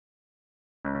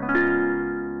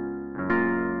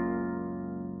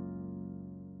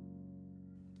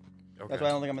That's why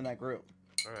I don't think I'm in that group.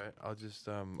 All right, I'll just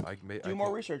Do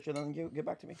more research and then get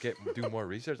back to me. do more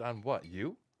research on what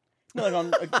you. No, like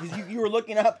on because you were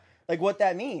looking up like what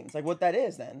that means, like what that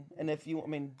is then, and if you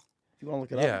want to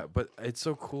look it up. Yeah, but it's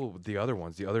so cool with the other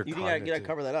ones. The other You gotta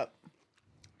cover that up.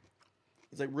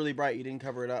 It's like really bright. You didn't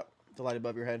cover it up to light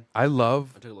above your head. I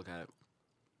love. I took a look at it.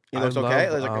 It looks okay.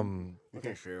 Love, There's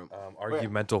Okay, sure.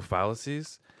 argumental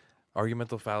fallacies,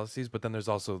 but then there's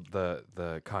also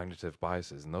the cognitive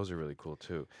biases, and those are really cool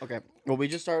too. okay. Well, we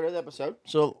just started the episode,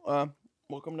 so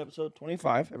welcome to episode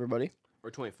 25, everybody.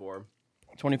 Or 24.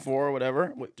 24 or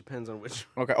whatever. Depends on which.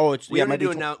 Okay. Oh, it's We don't, might need,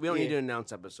 be to announce, we don't need to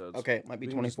announce episodes. Okay, might be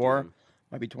We can just 24, do them.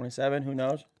 might be 27. Who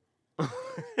knows?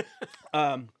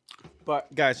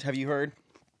 But guys, have you heard?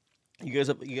 You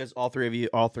guys, all three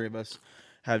of us,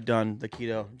 have done the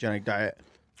ketogenic diet.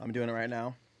 I'm doing it right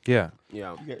now. Yeah,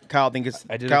 Yeah. Kyle, I think it's.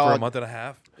 I did Kyle, it for a month and a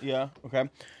half. Yeah. Okay.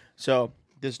 So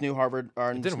this new Harvard,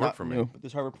 or It didn't work for me. But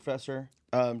this Harvard professor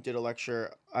did a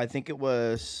lecture. I think it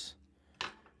was,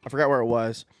 I forgot where it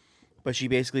was, but she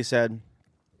basically said,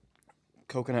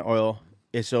 coconut oil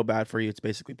is so bad for you, it's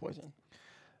basically poison.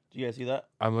 Do you guys see that?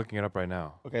 I'm looking it up right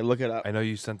now. Okay, look it up. I know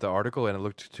you sent the article, and it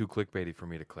looked too clickbaity for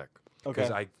me to click. Okay.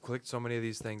 Because I clicked so many of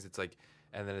these things, it's like,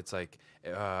 and then it's like,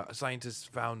 scientists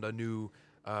found a new.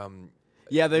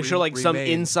 Yeah, they show like some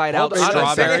remain- inside Hold out on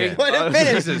a strawberry. second. Wait a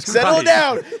minute. Jesus Settle Christ.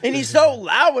 down. And he's so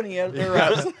loud when he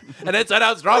interrupts. And inside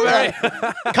out strawberry.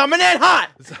 Coming in hot.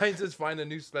 Scientists find a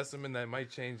new specimen that might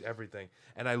change everything,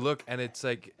 and I look, and it's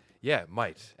like, yeah, it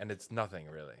might, and it's nothing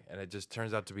really, and it just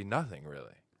turns out to be nothing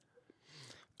really.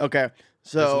 Okay, It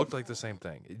so looked like the same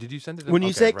thing. Did you send it? when you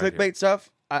Okay, say right clickbait here. stuff,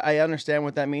 I understand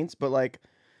what that means, but like,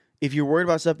 if you're worried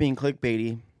about stuff being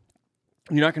clickbaity,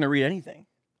 you're not going to read anything,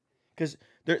 because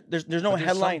there's no But there's some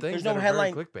headline. things There's that no are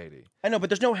headline. very clickbaity. I know, but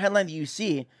there's no headline that you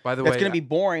see By the that's way, going to be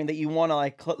boring that you want to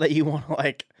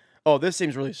like. Oh, this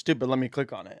seems really stupid. Let me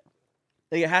click on it.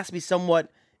 Like, it has to be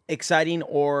somewhat exciting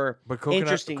or But coconut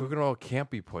interesting. oil can't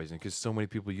be poisoned because so many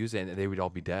people use it, and they would all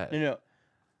be dead. No.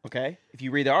 Okay. If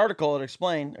you read the article, it'll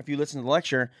explain. If you listen to the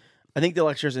lecture, I think the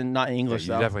lecture's not in Yeah, English you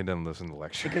though. definitely didn't listen to the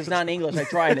lecture. Because it's not in English. I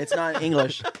tried. It's not in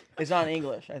English. It's not in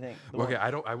English, I think. the Okay,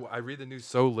 one. I read the news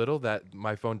so little that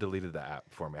my phone deleted the app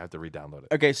for me. I have to re-download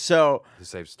it Okay, so to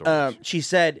save storage. she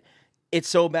said it's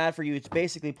so bad for you. It's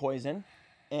basically poison.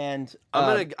 And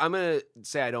I'm gonna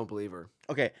say I don't believe her.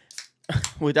 okay,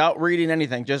 without reading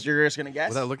anything, you're just gonna guess.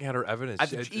 Without looking at her evidence,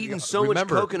 I've she- eaten so much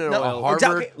remember, coconut No, oil. a Harvard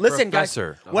exactly. Listen,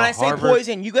 professor, guys. When a I say Harvard-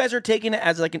 poison, you guys are taking it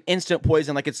as like an instant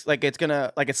poison, like it's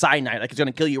gonna like a cyanide, like it's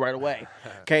gonna kill you right away.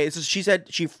 Okay, so she said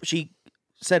she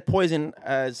said poison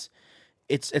as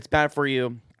it's bad for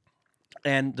you,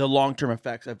 and the long term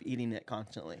effects of eating it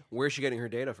constantly. Where's she getting her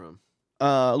data from?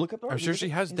 Look up. I'm sure she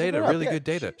has look data, it up, really yeah. good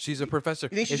data. She's a professor.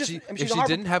 You think she's If just- she, I mean, if she's a she Harvard-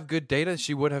 didn't have good data,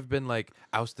 she would have been like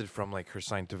ousted from like her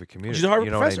scientific community. She's a Harvard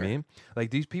you know professor. what I mean?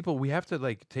 Like these people, we have to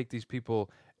like take these people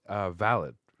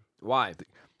valid Why?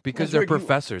 because That's they're right, you-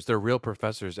 professors. They're real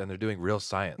professors, and they're doing real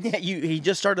science. Yeah, he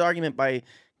just started the argument by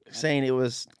saying it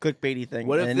was clickbaity thing.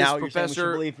 What if and this now you're saying we should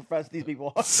professor- believe these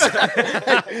people?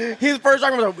 His first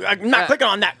argument was, I'm not clicking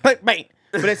on that clickbait.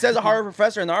 But it says a Harvard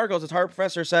professor in the article. It says Harvard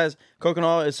professor says coconut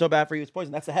oil is so bad for you, it's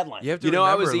poison. That's the headline. You have to You know,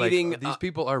 I remember, was like, eating, these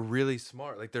people are really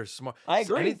smart. Like they're smart. I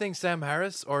agree. Anything Sam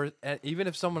Harris or even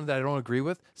if someone that I don't agree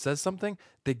with says something,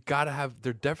 they gotta have.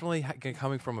 They're definitely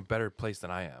coming from a better place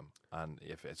than I am. On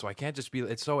if it, so I can't just be.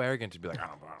 It's so arrogant to be like.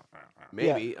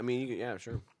 Maybe. I mean, yeah,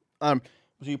 sure. So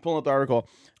you pull up the article,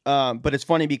 but it's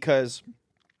funny because,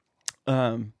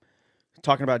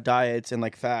 talking about diets and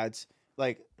like fads,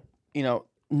 like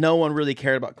no one really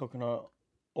cared about coconut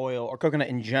oil or coconut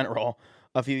in general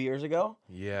a few years ago,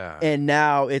 Yeah. and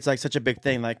now it's like such a big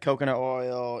thing. Like coconut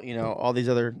oil, all these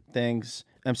other things,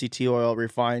 MCT oil,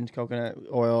 refined coconut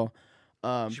oil.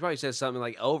 She probably says something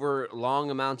like, over long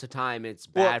amounts of time, it's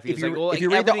Well, bad for you. if It's you- like, well, if like, you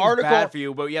read the everything's article- bad for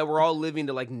you, but yeah, we're all living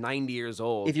to like 90 years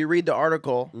old. If you read the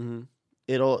article, Mhm.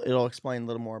 it'll explain a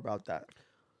little more about that.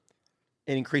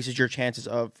 It increases your chances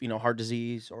of heart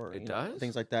disease or It does?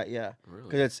 things like that. Yeah, Really?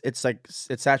 because it's like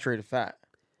it's saturated fat,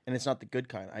 and it's not the good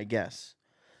kind, I guess.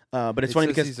 But it's It funny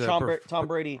says because he's a Tom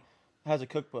Brady has a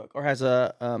cookbook or has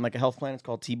a like a health plan. It's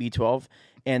called TB12,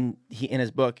 and he in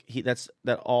his book that's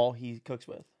all he cooks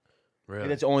with. Really?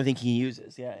 That's the only thing he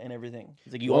uses. Yeah, and everything.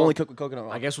 He's like, you Well, only cook with coconut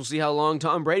oil. I guess we'll see how long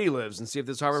Tom Brady lives and see if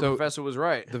this Harvard So- professor was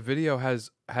right. The video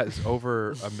has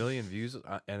over 1 million views,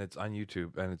 and it's on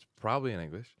YouTube, and it's probably in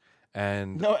English.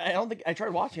 And No, I don't think I tried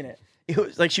watching it. It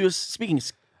was like she was speaking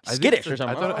I think skittish it's a- or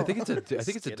something. I think it's a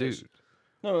Skittish. dude.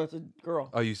 No, it's a girl.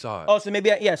 Oh, you saw it. Oh, so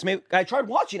maybe I tried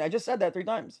watching. I just said that 3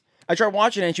 times. I tried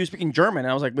watching it and she was speaking German,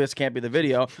 and I was like, "This can't be the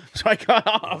video," so I got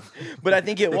off. But I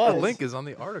think it was. The link is on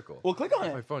the article. Well, click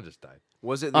on My it. phone just died.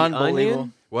 Was it the Unbelievable.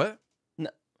 Onion? What?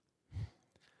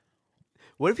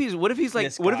 What if he's like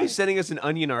This what if guy. he's sending us an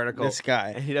Onion article? This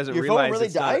guy. And he doesn't Your realize phone really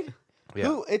it's not- died. Yeah.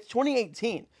 Who? It's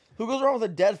 2018. Who goes around with a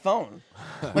dead phone?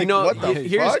 You Like, know, what the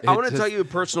here's fuck? I want to It tell just- you a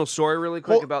personal story really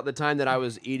quick Well- about the time that I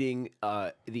was eating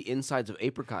the insides of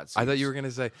apricots. I thought you were gonna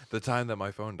say the time that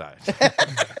my phone died.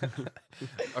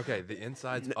 Okay, the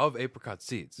insides of apricot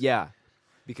seeds. Yeah,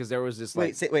 because there was this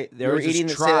like Wait. there you were was this eating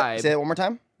tribe. Say that one more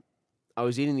time. I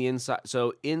was eating the inside.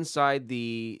 So inside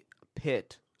the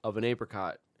pit of an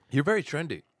apricot. You're very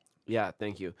trendy. Yeah,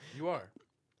 thank you. You are.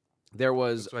 There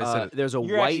was That's why I said it. there's a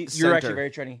You're white actually, you're actually center.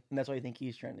 very trendy, and that's why you think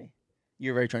he's trendy.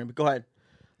 You're very trendy. But go ahead.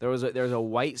 There's a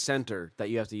white center that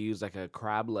you have to use like a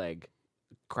crab leg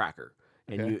cracker,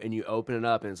 and Okay. you open it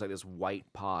up and it's like this white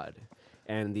pod,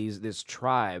 and this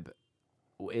tribe,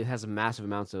 it has massive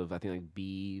amounts of I think like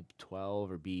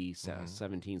B12 or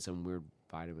B17, some weird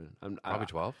vitamin. Probably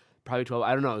 12. Probably 12.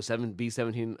 I don't know.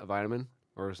 B17 a vitamin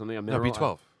or something. A No, mineral?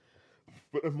 B12.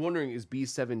 But I'm wondering is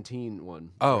B17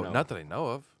 one? Oh, or no? not that I know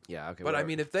of. Yeah. Okay. But I whatever.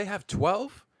 mean, if they have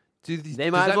 12, they does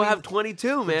might that as well mean- have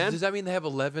 22, man. Does that mean they have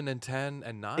 11 and 10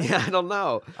 and 9? Yeah, I don't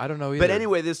know. I don't know either. But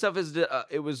anyway, this stuff is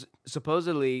it was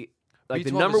supposedly like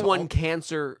the B12 number is one all-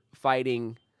 cancer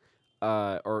fighting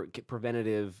or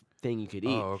preventative thing you could eat.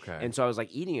 Oh, okay. And so I was like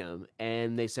eating them,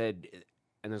 and they said,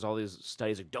 and there's all these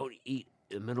studies like don't eat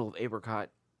in the middle of apricot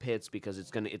pits because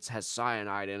it has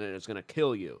cyanide in it. It's gonna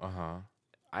kill you. Uh-huh.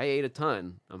 I ate a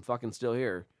ton. I'm fucking still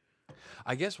here.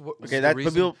 I guess what Okay, the that- but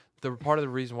reason, people- the part of the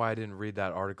reason why I didn't read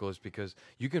that article is because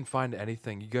you can find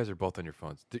anything. You guys are both on your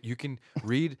phones. You can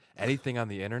read anything on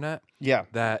the internet Yeah.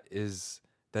 that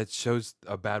shows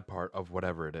a bad part of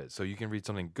whatever it is. So you can read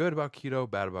something good about keto,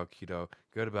 bad about keto,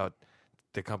 good about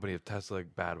the company of Tesla,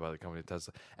 bad about the company of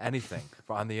Tesla. Anything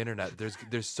on the internet.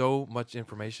 There's so much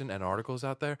information and articles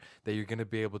out there that you're going to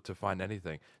be able to find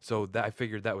anything. So that I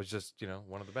figured that was just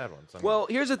one of the bad ones. I mean, Well,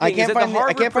 here's the I thing: can't is that find. the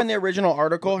Harvard I can't find the original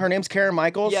article. Her name's Karen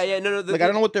Michaels. Yeah, no. Like I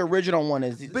don't know what the original one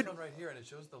is. this one right here, and it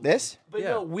shows the This? But Yeah.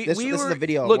 no, we This we is were, the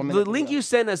video, Look, 1 the minute link video. you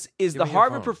sent us is Give the me your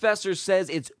Harvard phone. professor says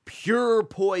it's pure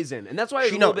poison, and that's why it's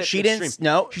She a little no. bit She didn't. extreme.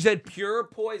 No. She said pure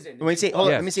poison. Let me see. Hold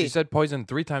on. Yeah, Let me see. She said poison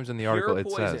 3 times in the article. Pure It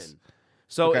poison. says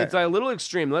So Okay. it's a little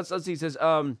extreme. Let's see. It says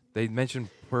they mentioned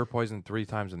pure poison 3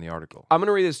 times in the article. I'm going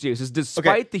to read this to you. It says,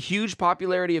 despite the huge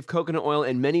popularity of coconut oil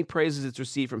and many praises it's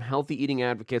received from healthy eating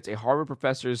advocates, a Harvard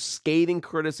professor's scathing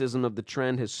criticism of the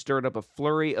trend has stirred up a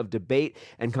flurry of debate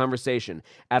and conversation.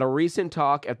 At a recent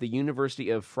talk at the University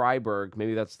of Freiburg,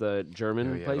 maybe that's the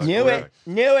German yeah, place. that's Knew correct. it.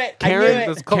 Knew it. I Karen,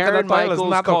 knew it. Karen coconut oil is Michaels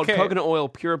not called okay. coconut oil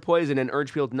pure poison and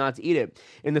urged people not to eat it.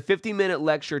 In the 50-minute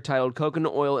lecture titled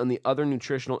Coconut Oil and the Other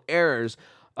Nutritional Errors,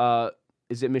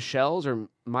 is it Michelle's or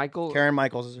Michael? Karen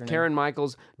Michaels is her name. Karen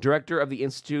Michaels, director of the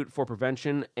Institute for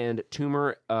Prevention and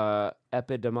Tumor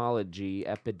Epidemiology,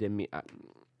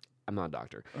 I'm not a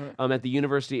doctor, at the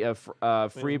University of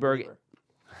Freiburg,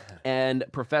 and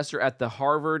professor at the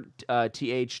Harvard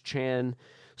T.H. Chan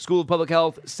School of Public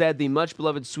Health, said the much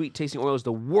beloved sweet tasting oil is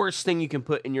the worst thing you can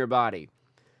put in your body.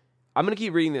 I'm going to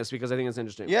keep reading this because I think it's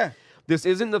interesting. Yeah. This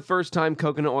isn't the first time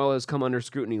coconut oil has come under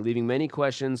scrutiny, leaving many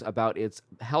questions about its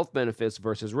health benefits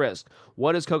versus risk.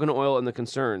 What is coconut oil and the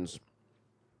concerns?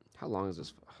 How long is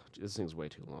this? This thing's way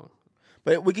too long.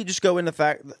 But we could just go into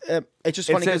fact. It's just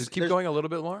It funny says because Keep going a little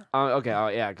bit more. Okay,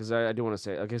 yeah, because I do want to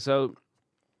say. Okay, so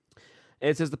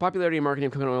it says the popularity and marketing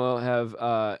of coconut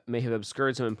oil may have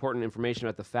obscured some important information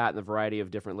about the fat, and the variety of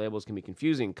different labels can be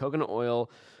confusing. Coconut oil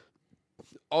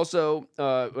also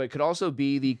it could also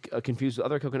be confused with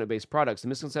other coconut-based products. The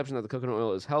misconception that the coconut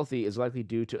oil is healthy is likely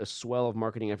due to a swell of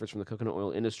marketing efforts from the coconut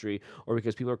oil industry, or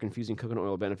because people are confusing coconut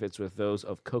oil benefits with those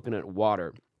of coconut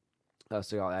water.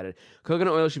 Segal added,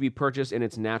 coconut oil should be purchased in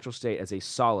its natural state as a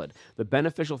solid. The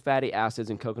beneficial fatty acids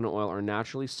in coconut oil are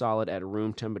naturally solid at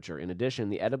room temperature. In addition,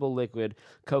 the edible liquid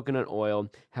coconut oil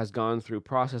has gone through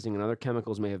processing and other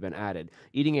chemicals may have been added.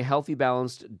 Eating a healthy,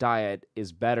 balanced diet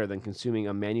is better than consuming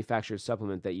a manufactured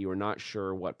supplement that you are not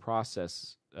sure what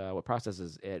processes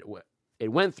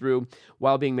it went through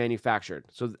while being manufactured.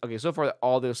 So, okay, so far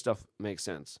all this stuff makes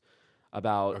sense.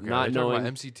 About Okay, not are they talking knowing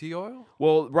about MCT oil.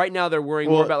 well, right now they're worrying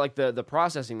more Well, about like the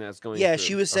processing that's going. yeah, through.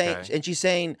 she was saying, Okay. and she's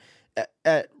saying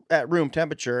at room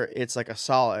temperature, it's like a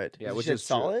solid. Yeah, She which said is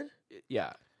true. solid.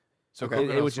 Yeah, So Okay.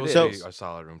 coconut oil Which is it supposed is. to be a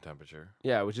solid room temperature.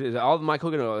 yeah, which is all of my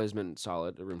coconut oil has been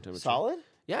solid at room temperature. Solid.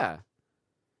 Yeah,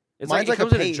 it's Mine's like it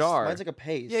comes a in a paste. jar. Mine's like a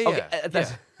paste. Yeah, Okay, that's-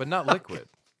 yeah, but not liquid.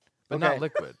 But Okay. not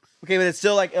liquid. Okay, but it's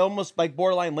still like almost like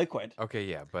borderline liquid. Okay,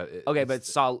 yeah, but okay, but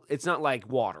it's not like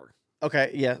water.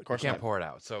 Okay, yeah, of You course can't not. pour it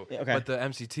out. So, Yeah, okay. but the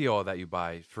MCT oil that you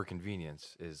buy for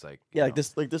convenience is like Yeah, you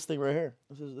like know, this thing right here.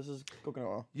 This is coconut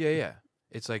oil. Yeah.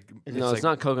 It's like No, like it's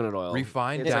not coconut oil.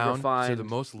 refined It's like down to refined. the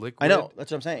most liquid. I know.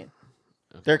 That's what I'm saying.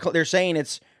 They're saying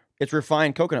it's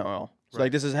refined coconut oil. So Right.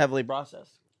 like this is heavily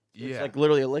processed. It's Yeah, like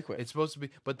literally a liquid. it's supposed to be,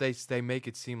 but they make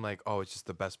it seem like it's just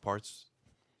the best parts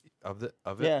of it.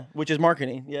 Yeah, which is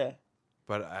marketing. Yeah,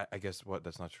 But I guess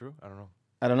that's not true. I don't know.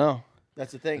 I don't know.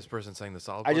 That's the thing. This person saying the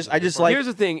solid. I parts just- are the I good just parts. like- Here's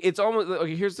the thing. It's almost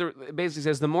okay. It basically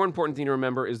says the more important thing to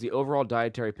remember is the overall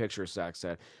dietary picture. Sachs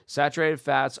said saturated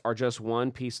fats are just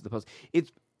one piece of the puzzle.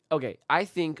 It's okay. I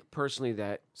think personally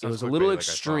that it Sounds was a clickbait, little like I thought.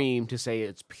 extreme to say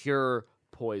it's pure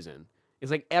poison. It's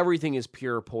like everything is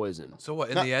pure poison. So what?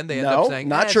 In No- the end, they end no, up saying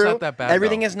not It's true. not that bad.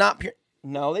 Everything though." is not pure.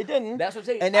 No, they didn't. That's what I'm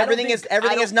saying. And I don't everything think- is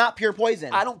everything I is don't- not pure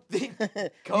poison. I don't think you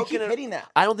keep coconut. hitting that.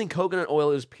 I don't think coconut oil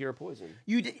is pure poison.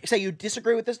 You say you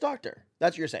disagree with this doctor.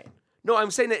 That's what you're saying. No, I'm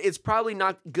saying that it's probably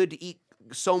not good to eat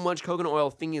so much coconut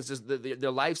oil. Thing is just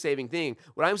the life saving thing.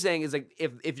 What I'm saying is like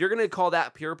if you're gonna call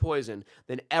that pure poison,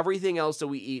 then everything else that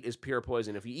we eat is pure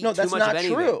poison. If you eat No, too that's much not of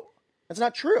anything, true. That's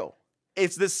not true.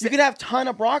 it's the You same. could have a ton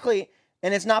of broccoli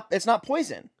and it's not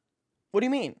poison. What do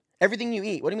you mean? Everything you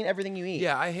eat. What do you mean everything you eat?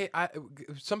 Yeah, I hate.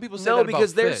 Some people say No, that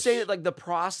because about they're fish. saying that like the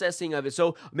processing of it.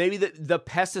 So maybe the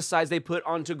pesticides they put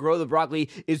on to grow the broccoli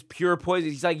is pure poison.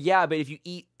 He's like, yeah, but if you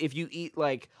eat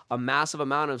like a massive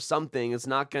amount of something, it's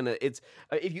not gonna. It's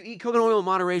if you eat coconut oil in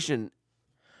moderation,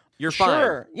 you're fine.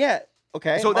 Sure. Yeah.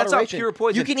 Okay. So that's not moderation. pure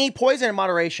poison. You can eat poison in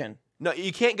moderation. No,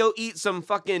 you can't go eat some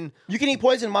fucking. You can eat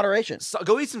poison in moderation.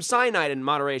 Go eat some cyanide in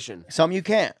moderation. Some you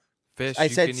can't. fish. I you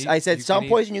said- can eat- I said you some can eat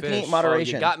poison you can eat in fish.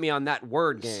 moderation. Oh, you got me on that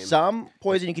word game. Some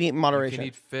poison you can eat in You moderation. can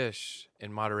eat fish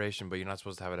in moderation, but you're not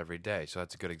supposed to have it every day. So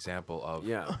that's a good example of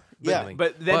Yeah. Yeah. killing-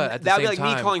 But then at the that would be same like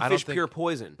me time, calling I don't fish think- pure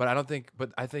poison. But I don't think.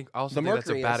 But I think also The think that's a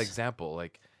mercury bad is. example.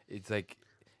 Like it's like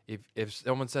if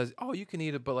someone says, "Oh, you can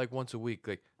eat it, but like once a week,"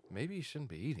 like maybe you shouldn't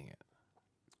be eating it.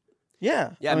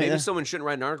 Yeah. Yeah, I mean, maybe someone shouldn't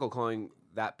write an article calling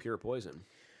that pure poison.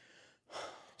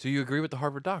 So you agree with the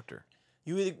Harvard doctor?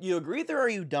 you agree with her or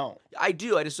you don't. I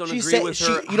do. I just don't She agree said- with she-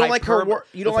 her. you don't like her wor-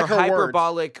 you don't with like her words.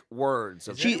 hyperbolic words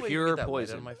of Is there any way you can pure get that light out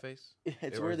poison. of my face?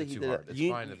 It's Or weird is that it he too did hard? it. It's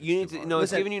You, fine if you need it's too to. hard. No,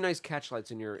 it's Listen. giving you nice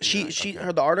catchlights in your. In your eyes. She Okay.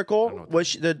 her the I article know what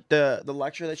was the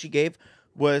lecture that she gave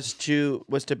was to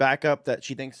back up that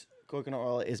she thinks coconut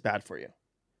oil is bad for you.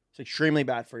 It's extremely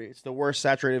bad for you. It's the worst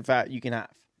saturated fat you can have.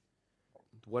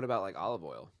 What about like olive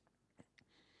oil?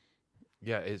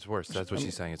 Yeah, it's worse. That's what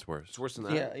she's saying. It's worse. It's worse than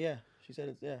that. Yeah. She said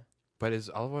it's But is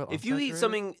olive oil? If you eat unsaturated?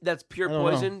 something that's pure I don't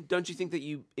know. poison, don't you think that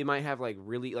it might have like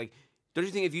really like? Don't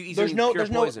you think if you eat There's something pure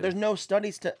poison, there's no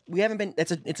studies to we haven't been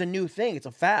it's a new thing. It's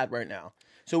a fad right now.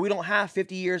 So we don't have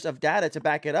 50 years of data to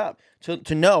back it up.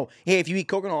 To know, hey, if you eat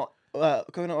coconut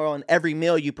oil in every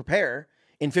meal you prepare,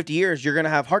 in 50 years you're going to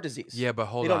have heart disease. Yeah, but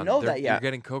hold They on. don't know They're- that yet. You're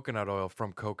getting coconut oil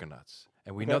from coconuts,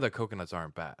 and we Okay. know that coconuts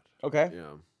aren't bad. Okay.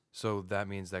 yeah, So that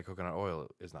means that coconut oil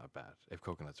is not bad. If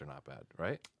coconuts are not bad,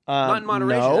 right? not in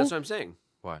moderation. No. That's what I'm saying.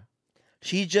 Why?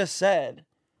 She just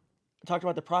talked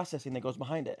about the processing that goes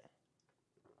behind it.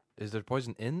 Is there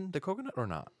poison in the coconut or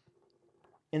not?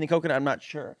 In the coconut, I'm not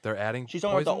sure. They're adding. She's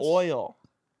talking about the poisons? oil.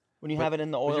 When you But- have it in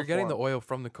the oil, But you're getting the form. oil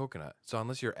from the coconut. So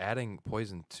unless you're adding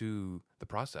poison to the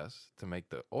process to make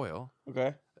the oil,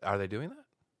 Okay. are they doing that?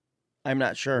 I'm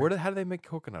not sure. How do they make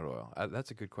coconut oil? That's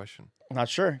a good question. Not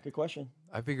sure. Good question.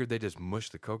 I figured they just mush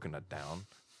the coconut down.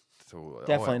 To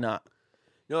Definitely oil. not.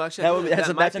 No, actually, That would be, that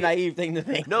that's might a be- naive thing to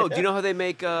think. No, do you know how they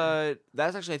make?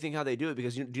 That's actually I think how they do it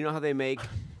because do you know how they make?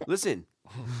 Listen,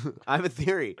 I have a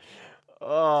theory.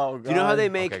 Oh, God. Do you know how they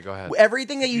make? Okay, go ahead.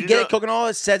 Everything that you you get know- at coconut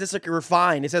oil says it's like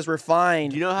refined. It says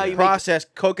refined. Do you know how you make?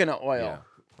 processed coconut oil? Yeah. Do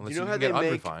Unless you know can how they get make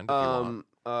unrefined if you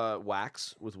want.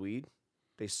 wax with weed?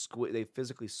 They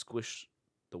physically squish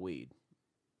the weed,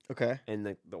 Okay. and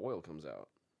the oil comes out.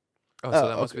 Oh, so Oh,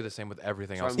 that must okay. be the same with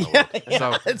everything So else I'm- in the world. Yeah,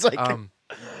 So, it's like um,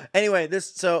 anyway.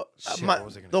 So Shit, my- what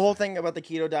was I gonna the whole say? thing about the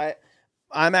keto diet,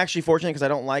 I'm actually fortunate because I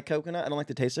don't like coconut. I don't like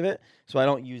the taste of it, so I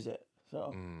don't use it.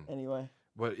 So anyway,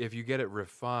 but if you get it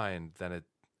refined, then it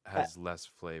has less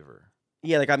flavor.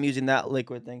 yeah, like I'm using that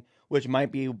liquid thing, which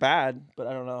might be bad, but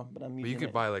I don't know. But I'm But using you could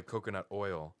it. buy like coconut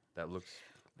oil that looks.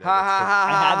 Ha ha ha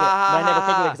I have it, but I never cook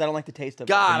with it ha. because I don't like the taste of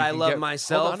God, you I can love get-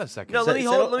 myself. hold on a second. No, let me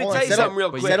Settle- let me hold on, tell you settle- something real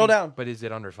but quick. you Settle can- down. But is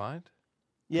it unrefined? 'Cause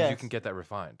Yeah, you can get that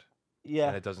refined, yeah.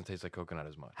 and it doesn't taste like coconut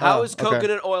as much. How Oh, is okay.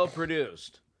 coconut oil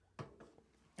produced?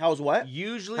 How's what?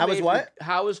 Usually, How is made from- what?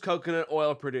 How is coconut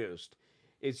oil produced?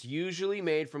 It's usually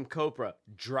made from copra,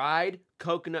 dried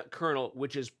coconut kernel,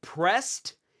 which is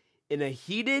pressed in a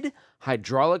heated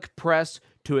hydraulic press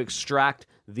to extract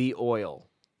the oil.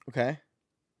 Okay.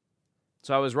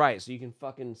 So I was right. So you can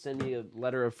fucking send me a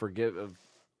letter of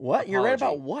What? You're right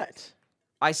about Apology. what?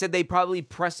 I said they probably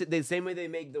press it the same way they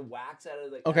make the wax out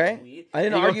of Okay. weed. I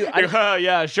didn't And you argue- go,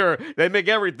 yeah, sure. They make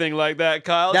everything like that,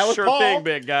 Kyle. That was sure Paul. thing,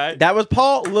 big guy. That was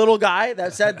Paul, little guy,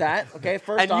 that said that. Okay,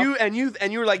 first and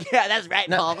off. you were like, yeah, that's right,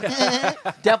 Paul.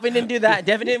 Definitely didn't do that.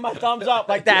 Definitely didn't my thumbs up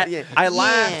like that. Yeah. I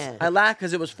laughed. Yeah. I laughed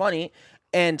because it was funny.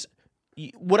 And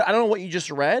what I don't know what you just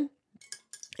read.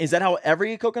 Is that how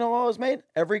every coconut oil is made?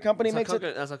 Every company makes it.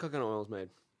 That's how coconut oil is made.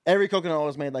 Every coconut oil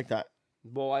is made like that.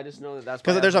 Well, I just know that's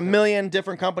Because there's a million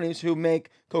different companies who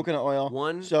make coconut oil.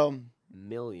 1 So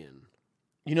million.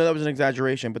 you know that was an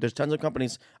exaggeration, but there's tons of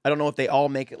companies. I don't know if they all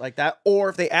make it like that or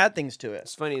if they add things to it.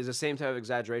 It's funny. It's the same type of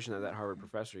exaggeration that Harvard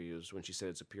professor used when she said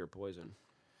it's a pure poison.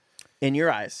 In your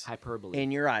eyes. Hyperbole.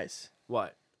 In your eyes.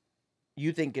 What?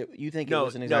 You think it No,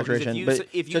 was an no, 'cause if exaggeration, you but s-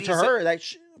 if you so to say- her that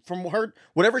from her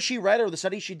whatever she read or the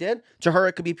study she did, to her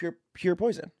it could be pure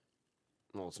poison.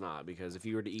 Well, it's not because if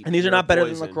you were to eat, And these are pure not better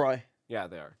poison- than LaCroix. Yeah,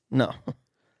 they are. No.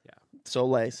 Yeah. So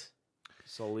Lays.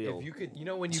 Solil. If you could, you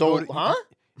know when you So go to, huh?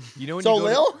 you know when So you go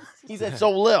to, Lil? He said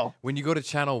so Lil. when you go to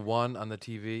channel 1 on the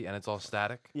TV and it's all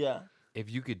static. Yeah. If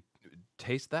you could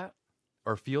taste that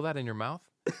or feel that in your mouth,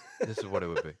 this is what it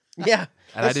would be. Yeah. And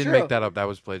I that's didn't true. make that up. That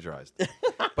was plagiarized.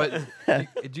 But do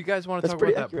you guys want to That's talk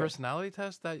pretty about that accurate. personality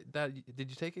test? That did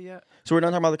you take it yet? So we're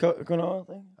done talking about the coconut oil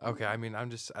thing? Okay, I mean, I'm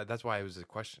just that's why it was a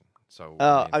question. So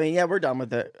I mean, yeah, we're done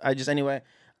with it. Anyway,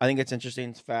 I think it's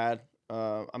interesting. It's fad.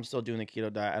 I'm still doing the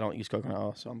keto diet. I don't use coconut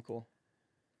oil, so I'm cool.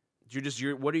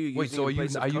 What are you using? wait, so in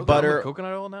place of are you coconut? butter- done with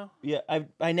coconut oil now? Yeah,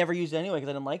 I never used it anyway because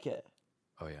I didn't like it.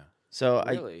 Oh yeah. So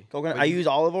Really? I use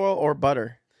olive oil or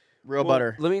butter, real Well,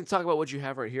 butter. Let me talk about what you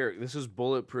have right here. This is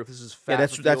bulletproof. This is fat.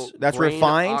 Yeah, that's brain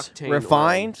refined octane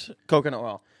refined coconut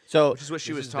oil. So oil, which is what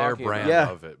she This was is their talking brand about.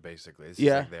 Yeah. of it, basically. This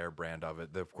Yeah. is like their brand of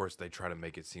it. Of course, they try to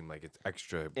make it seem like it's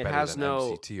extra It better has than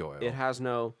no. MCT oil. It has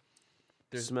no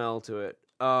smell to it.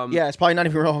 yeah, it's probably not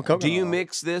even real coconut. Do you oil.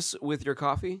 mix this with your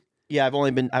coffee? Yeah, I've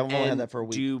only had And that for a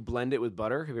week. Do you blend it with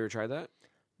butter? Have you ever tried that?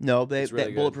 No, It's really that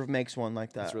good. Bulletproof makes one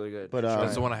like that. That's really good. But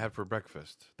That's the one I had for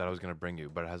breakfast that I was gonna bring you,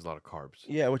 but it has a lot of carbs.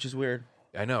 yeah, which is weird.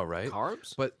 I know, right?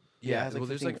 Carbs? But Yeah, it yeah, has, like, well,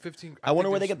 there's 15 like 15. I wonder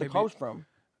think where they get there's the maybe- carbs from.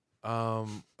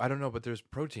 I don't know, but there's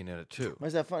protein in it too. Why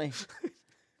is that funny?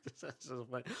 That's so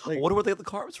funny. Like- I wonder where they get the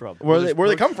carbs from. Where there's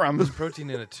they come There's from? protein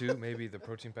in it too. Maybe the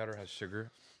protein powder has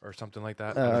sugar or something like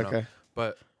that. I Oh, don't know. okay.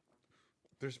 But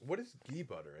there's what is ghee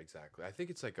butter exactly? I think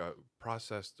it's like a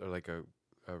processed or like a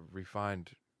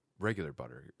refined regular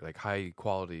butter, like high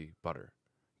quality butter.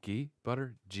 Ghee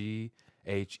butter,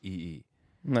 GHEE.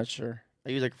 I'm not sure. I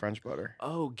use like French butter.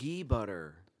 Oh, ghee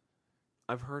butter.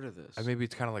 I've heard of this. Maybe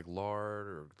it's kind of like lard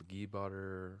or ghee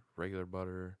butter, regular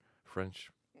butter, French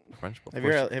butter. Have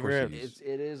you heard-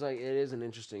 it is an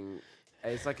interesting.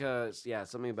 It's like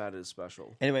something about it is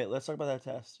special. Anyway, let's talk about that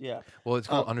test. Yeah. Well, it's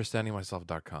called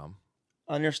understandingmyself.com.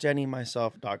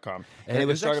 Understandingmyself.com. And And it it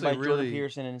was was started by actually Jordan really-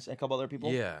 Peterson and a couple other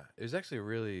people. Yeah, it was actually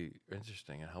really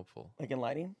interesting and helpful. Like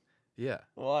enlightening? Yeah.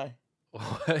 Why?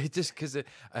 Just because it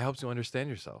helps you understand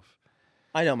yourself.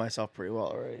 I know myself pretty well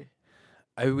already.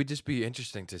 It would just be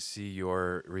interesting to see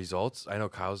your results. I know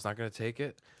Kyle's not going to take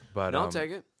it, but I'll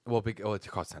take it. Well, it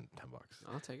costs $10.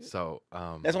 I'll take it. So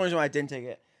That's the only reason why I didn't take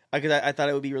it. Because I thought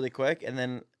it would be really quick, and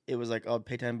then it was like, oh,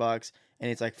 pay $10,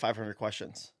 and it's like 500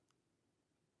 questions.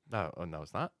 no,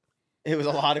 it's not. It was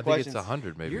a lot I of think questions. it's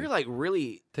 100 maybe. You're like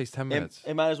really. takes 10 It, minutes.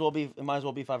 it might as well be. It might as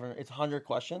well be 500. It's 100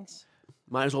 questions.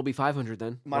 Might as well be 500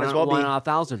 then. Might Why as not- well why be. not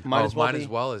 1,000? Might as well mine be. as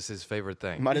well is his favorite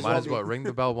thing. Might as well be. ring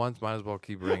the bell once. Might as well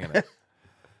keep ringing it.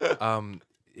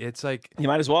 It's like You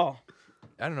might as well.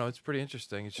 I don't know. It's pretty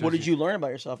interesting. It What shows did you learn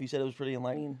about yourself? You said it was pretty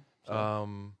enlightening.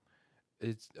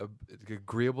 It's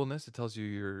agreeableness. It tells you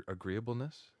your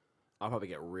agreeableness. I'll probably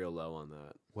get real low on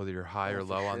that. Whether you're high Oh, or for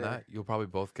low on sure. that, you'll probably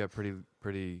both get pretty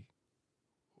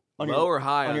On Low your, or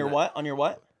high on your that? what? On your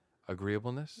what?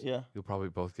 agreeableness. Yeah. You'll probably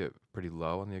both get pretty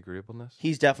low on the agreeableness.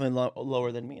 He's definitely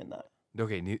lower than me in that.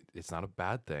 Okay, it's not a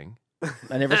bad thing.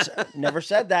 I never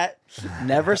said that.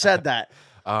 Never said that.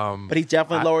 But he's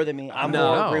definitely lower than me. I'm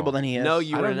No. more agreeable than he is. No,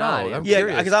 you I are don't not. know. I'm Yeah,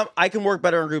 curious. because I can work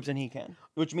better in groups than he can,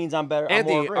 which means I'm better. I'm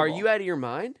more Anthony, are agreeable. you out of your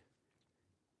mind?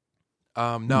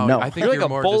 No, No. I think You're you're like a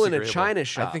more bull in a disagreeable. china I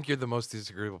shop. think you're the most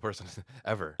disagreeable person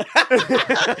ever.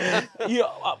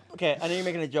 Okay, I know you're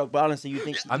making a joke, but honestly, you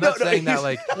think I'm not saying that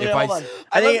like No, if no, I hold s- on.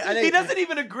 I think he doesn't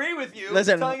even agree with you.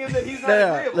 Listen, telling him that he's not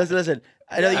no, agreeable. listen.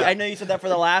 I know you said that for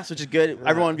the laughs, which is good.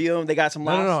 Everyone view them; they got some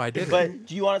No, laughs. no, I didn't. But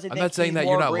do you honestly I'm think not saying he's that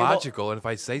more you're not agreeable? logical, and if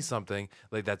I say something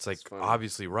like that's like funny.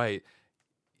 obviously right,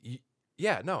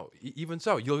 yeah, no, even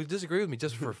so, you'll disagree with me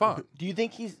just for fun. Do you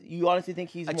think you honestly think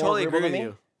he's I more totally agreeable agree than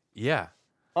with me? you. Yeah,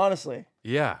 Honestly,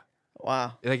 yeah.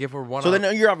 Wow. Like if we're one. So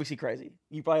then you're obviously crazy.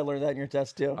 You probably learned that in your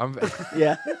test too. I'm,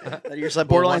 Yeah. That you're like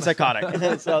borderline one- psychotic.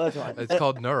 So that's fine. it's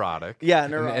called neurotic. Yeah,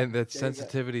 And, neurotic. and that's There you go.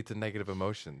 sensitivity to negative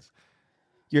emotions.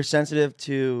 You're sensitive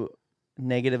to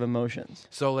negative emotions.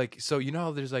 So you know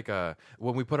how there's like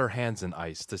when we put our hands in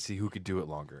ice to see who could do it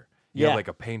longer. You Yeah. have like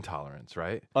a pain tolerance,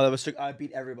 right? Oh, that was I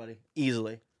beat everybody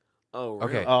easily. Oh,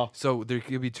 really? Okay. Oh. So there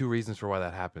could be two reasons for why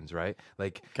that happens, right?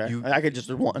 Like Okay. I could just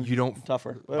do one. you don't.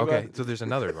 Tougher. Okay. So there's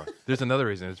another one. There's another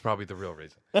reason. It's probably the real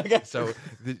reason. Okay. So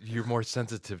you're more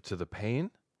sensitive to the pain.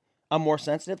 I'm more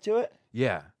sensitive to it.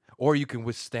 Yeah. Or you can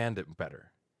withstand it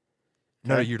better.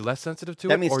 No, Okay. you're less sensitive to it.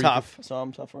 That means or you can- tough. So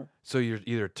I'm tougher. so you're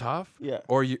either tough, Yeah.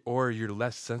 or you're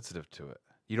less sensitive to it.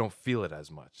 You don't feel it as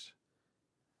much.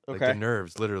 Like Okay. the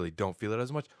nerves literally don't feel it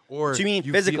as much. Or So you mean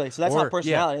feel- physically? So that's or- not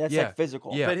personality. That's yeah, like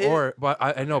physical. Yeah, But but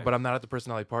I know, but I'm not at the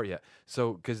personality part yet.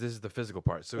 So because this is the physical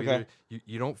part. So Okay. either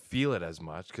you don't feel it as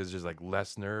much because there's like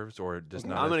less nerves, or just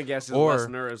not. I'm as- gonna guess it's or less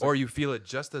nerves. or you feel it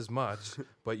just as much,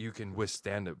 but you can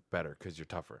withstand it better because you're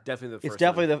tougher. definitely the first.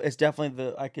 It's definitely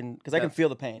the I can because I can Def- feel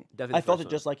the pain. definitely I the felt first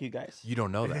it just like you guys. You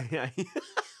don't know that. yeah.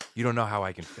 You don't know how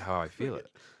I feel it.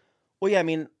 Well, yeah, I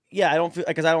mean, yeah, I don't feel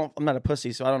because I'm not a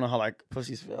pussy, so I don't know how like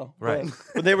pussies feel. Right.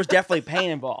 But there was definitely pain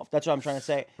involved. That's what I'm trying to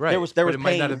say. Right. There was but pain. it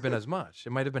might not have been as much.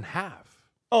 It might have been half.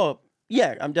 Oh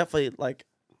yeah, I'm definitely like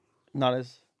not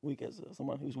as weak as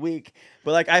someone who's weak,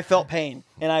 but like I felt pain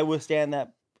and I withstood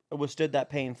that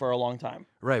pain for a long time.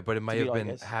 Right, but it might be have been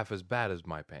honest. half as bad as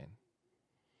my pain.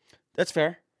 That's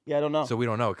fair. Yeah, I don't know. So we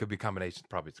don't know. It could be combination.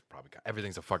 Probably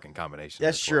everything's a fucking combination.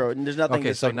 That's That's true. And there's nothing. Okay,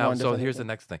 that's so like now, one so different here's the thing.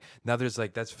 next thing. Now there's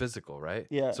like that's physical, right?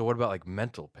 Yeah. So what about like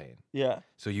mental pain? Yeah.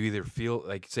 So you either feel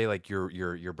like, say, like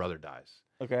your brother dies,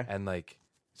 Okay. and like,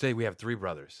 say we have 3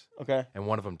 brothers, Okay. and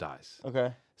one of them dies.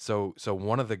 Okay. So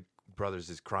one of the brothers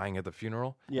is crying at the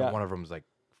funeral, Yeah. and one of them's like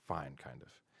fine, kind of.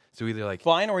 So either like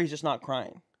Fine, or he's just not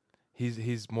crying.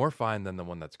 he's more fine than the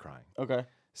one that's crying. Okay.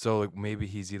 So like, maybe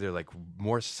he's either like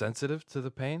more sensitive to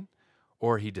the pain,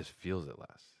 or he just feels it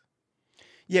less.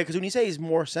 Yeah, because when you say he's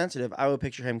more sensitive, I would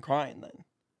picture him crying then.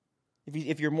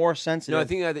 If you're more sensitive, No, I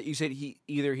think that you said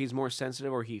he's more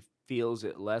sensitive or he feels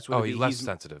it less. Oh, Whether he's less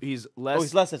sensitive. He's less.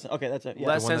 he's less sensitive. Okay, that's it. Yeah.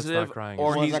 less The one that's not sensitive, crying or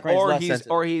is- The one he's that's not crying is or less he's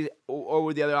sensitive. or he or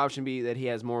would the other option be that he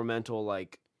has more mental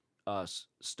like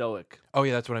stoic? Oh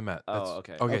yeah, that's what I meant. Oh, That's-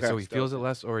 okay. Okay, Okay. so he feels it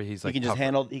less, or he's like he can just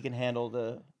tougher. he can handle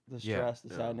the Yeah. stress, the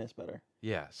Yeah. sadness better.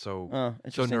 Yeah. So Oh, so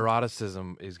interesting.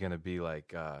 neuroticism is going to be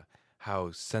like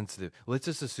how sensitive. Let's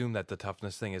just assume that the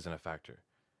toughness thing isn't a factor.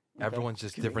 Okay. Everyone's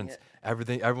just different.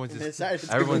 Convenient. Everyone's It's just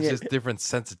convenient. different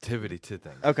sensitivity to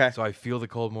things. Okay. So I feel the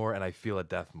cold more, and I feel a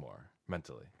death more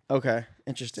mentally. Okay.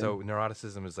 Interesting. So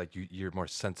neuroticism is like you're more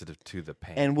sensitive to the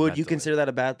pain. and would you mentally. consider that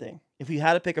a bad thing? If you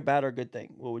had to pick a bad or a good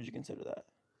thing, what would you consider that?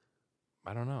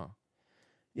 I don't know.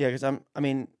 Yeah, because I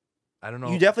mean, I don't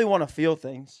know. you definitely want to feel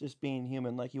things, just being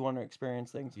human. Like you want to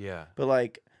experience things. Yeah. But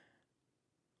like,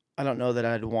 I don't know that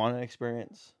I'd want to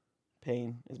experience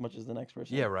pain as much as the next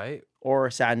person. Yeah. Right. Or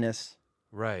sadness,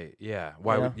 Right. Yeah.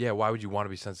 Why? Yeah. Would, yeah. Why would you want to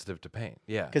be sensitive to pain?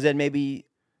 Yeah. because then maybe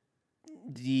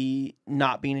the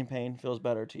not being in pain feels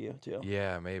better to you too.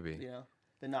 Yeah. Maybe. You know,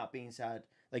 the not being sad,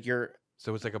 like you're.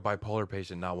 So it's like a bipolar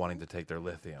patient not wanting to take their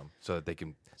lithium so that they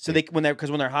can. So they when they're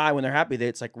high, when they're happy,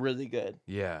 it's like really good.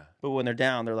 Yeah. But when they're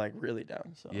down, they're like really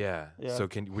down. So Yeah. Yeah. So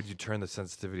would you turn the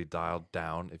sensitivity dial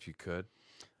down if you could?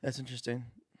 that's interesting.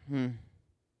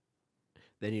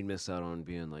 Then you'd miss out on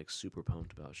being like super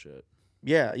pumped about shit.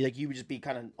 Yeah, like you would just be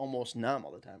kind of almost numb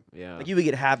all the time. Yeah. Like you would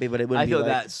get happy, but it wouldn't. I feel be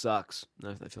like, that sucks.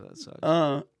 I feel that sucks.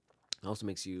 It also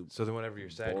makes you. So then, whenever you're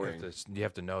sad, Boring. you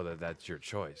have to know that that's your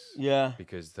choice. Yeah,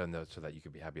 Because then, so that you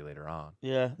can be happy later on.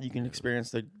 yeah, you can experience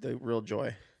the real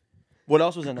joy. What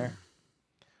else was in there?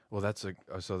 Well, that's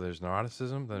so there's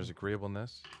neuroticism, then there's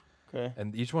agreeableness, Okay.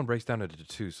 and each one breaks down into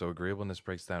 2. So agreeableness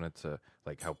breaks down into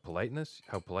like how polite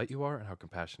you are, and how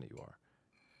compassionate you are.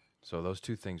 So those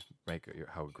 2 things make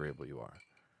how agreeable you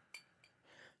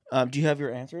are. Do you have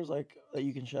your answers like that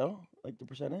you can show, like the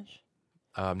percentage?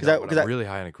 No, 'Cause I- but 'cause I'm I- really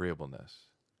high in agreeableness.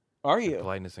 Are you?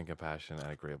 Politeness and compassion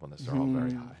and agreeableness are all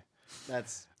very Mm. high.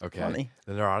 That's Okay. funny.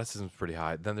 The neuroticism's pretty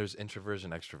high. Then there's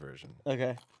introversion, extroversion.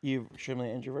 Okay. You extremely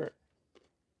introvert.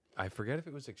 I forget if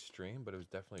it was extreme, but it was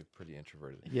definitely pretty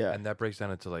introverted. Yeah. And that breaks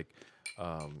down into like,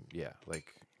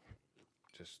 like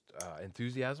just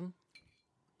enthusiasm.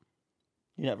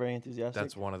 You're not very enthusiastic.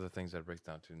 That's one of the things that it breaks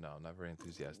down to. No, I'm not very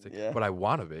enthusiastic. Yeah. But I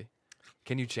want to be.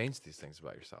 Can you change these things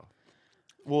about yourself?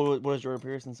 What does Jordan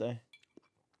Peterson say?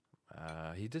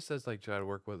 He just says like try to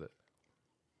work with it.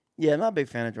 Yeah, I'm not a big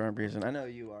fan of Jordan Peterson. I know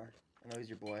you are. I know he's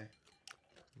your boy.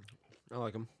 I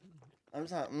like him. I'm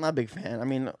not a big fan. I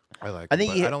mean, I like. I him,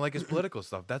 think but he- I don't like his political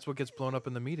stuff. That's what gets blown up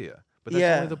in the media. But that's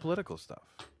Yeah. only the political stuff.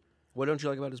 What don't you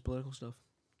like about his political stuff?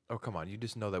 Oh come on! You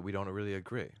just know that we don't really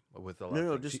agree with a lot.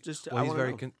 No, of things. just Well, I he's wanna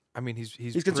very. know. I mean, he's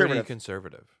He's pretty conservative.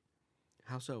 conservative,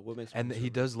 How so? What makes him and he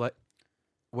conservative? does let.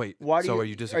 Wait. why do so you, are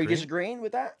you disagreeing? disagreeing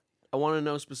with that? I want to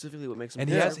know specifically what makes him. And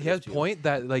he has conservative to you. point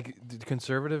that like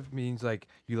conservative means like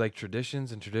you like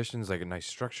traditions, and traditions like a nice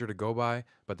structure to go by,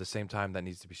 but at the same time that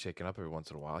needs to be shaken up every once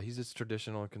in a while. He's just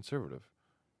traditional and conservative,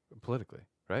 politically,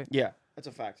 right? Yeah, that's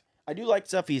a fact. I do like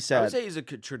stuff he I said. would say he's a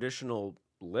traditional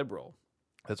liberal.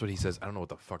 That's what he says. I don't know what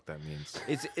the fuck that means.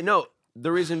 It's no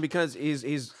the reason because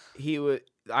he would.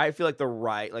 I feel like the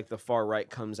right, like the far right,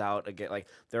 comes out again. Like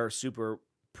they're super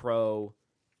pro.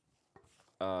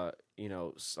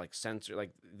 Like censor.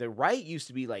 Like the right used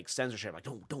to be like censorship. Like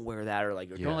don't wear that or like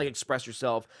Yeah. don't like express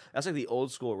yourself. That's like the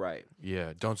old school right.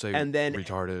 Yeah, don't say And then-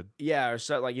 retarded. Yeah, or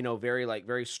so like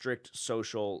very strict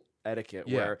social etiquette.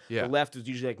 Yeah, Where yeah. the left is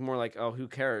usually like more like oh who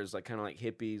cares like kind of like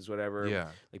hippies whatever. Yeah,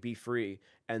 Like be free.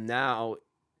 And now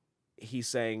he's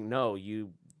saying no,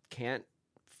 you can't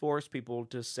force people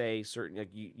to say certain like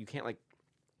you can't like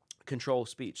control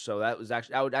speech. So that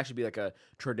would actually be like a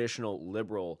traditional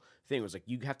liberal thing. It was like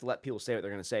you have to let people say what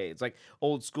they're going to say. It's like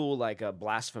old school like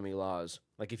blasphemy laws.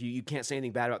 Like if you can't say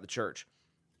anything bad about the church.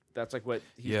 That's like what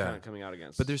he's Yeah. kind of coming out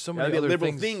against. but there's so That'd many be a other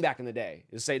liberal things. thing back in the day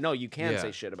is say no, you can Yeah.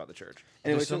 say shit about the church.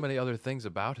 Anyway, There's so so- many other things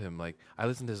about him. Like I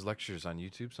listen to his lectures on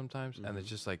YouTube sometimes, and it's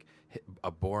just like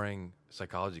a boring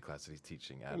psychology class that he's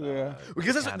teaching at. Yeah.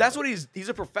 Because that's Canada. what he's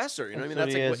a professor. You know what I mean?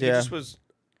 That's That's what like he what is, he yeah. just was.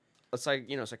 It's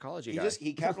like psychology guy.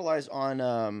 He capitalized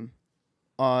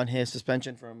on his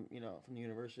suspension from the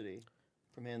university,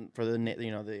 from him for the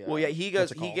the. Well, yeah, he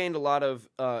what's it called? gained a lot of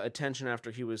attention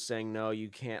after he was saying no, you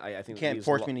can't. I think You can't these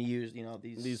force me to use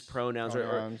these pronouns. Or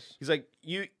pronouns. he's like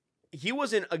you. He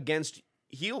wasn't against.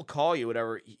 He'll call you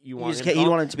whatever you want. just him to can't- he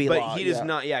call, wanted it to be but law, he does yeah.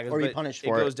 not. Yeah, Or be but punished it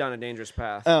for it. goes down a dangerous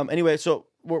path. Anyway, so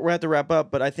we're gonna have to wrap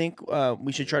up, but I think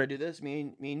we should try to do this.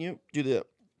 Me and you do the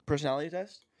personality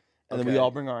test, and then we Okay.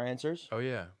 all bring our answers. Oh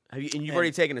yeah. You've and-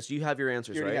 already taken this. You have your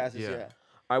answers, You already right? has this, Yeah. yeah.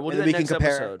 All right, we'll And do then that next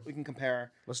episode. We can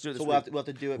compare. Let's do it this So week. we'll have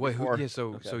to do it Wait. before.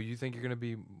 So Okay. so you think you're gonna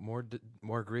be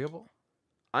more agreeable?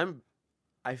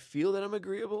 I feel that I'm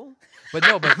agreeable. But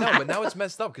now it's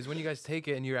messed up because when you guys take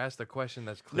it and you're asked a question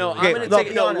that's No, clearly I'm gonna no, take it.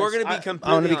 be No, honest. we're gonna be I want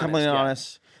completely to be completely honest, yeah.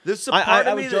 honest. There's a part I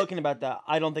of was me joking about that.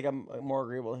 I don't think I'm more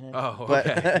agreeable than him. Oh, but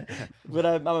okay. but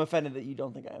I'm offended that you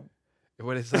don't think I am.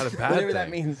 But it's not a bad Whatever thing. that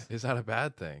means. It's not a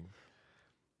bad thing.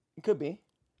 It could be.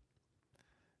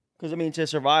 Because I mean, to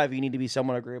survive, you need to be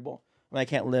somewhat agreeable. I mean, I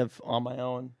can't live on my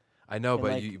own. I know, And,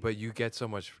 but like- you get so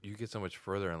much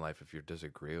further in life if you're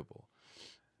disagreeable.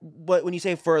 But when you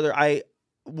say further,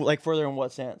 like further in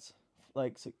what sense?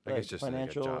 Like, Like it's just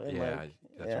financial like a job. and Yeah, like,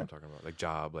 that's what I'm talking about. Like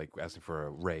job, like asking for a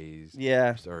raise.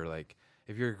 yeah. Or like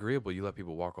if you're agreeable, you let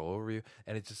people walk all over you,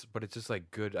 and it's just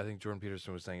like good. I think Jordan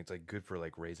Peterson was saying it's like good for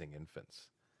like raising infants.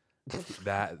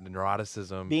 That the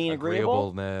neuroticism, Being agreeable?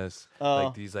 agreeableness, Oh.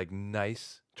 like these like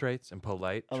nice traits and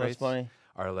polite Oh, that's traits funny.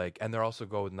 are like, and they're also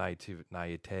go with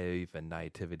naïve and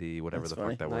naivety, whatever That's the funny.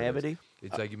 fuck that word is. Naivety.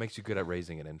 It's like it makes you good at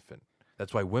raising an infant.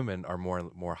 That's why women are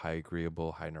more high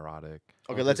agreeable, high neurotic.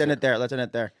 Okay, let's end it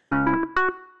there.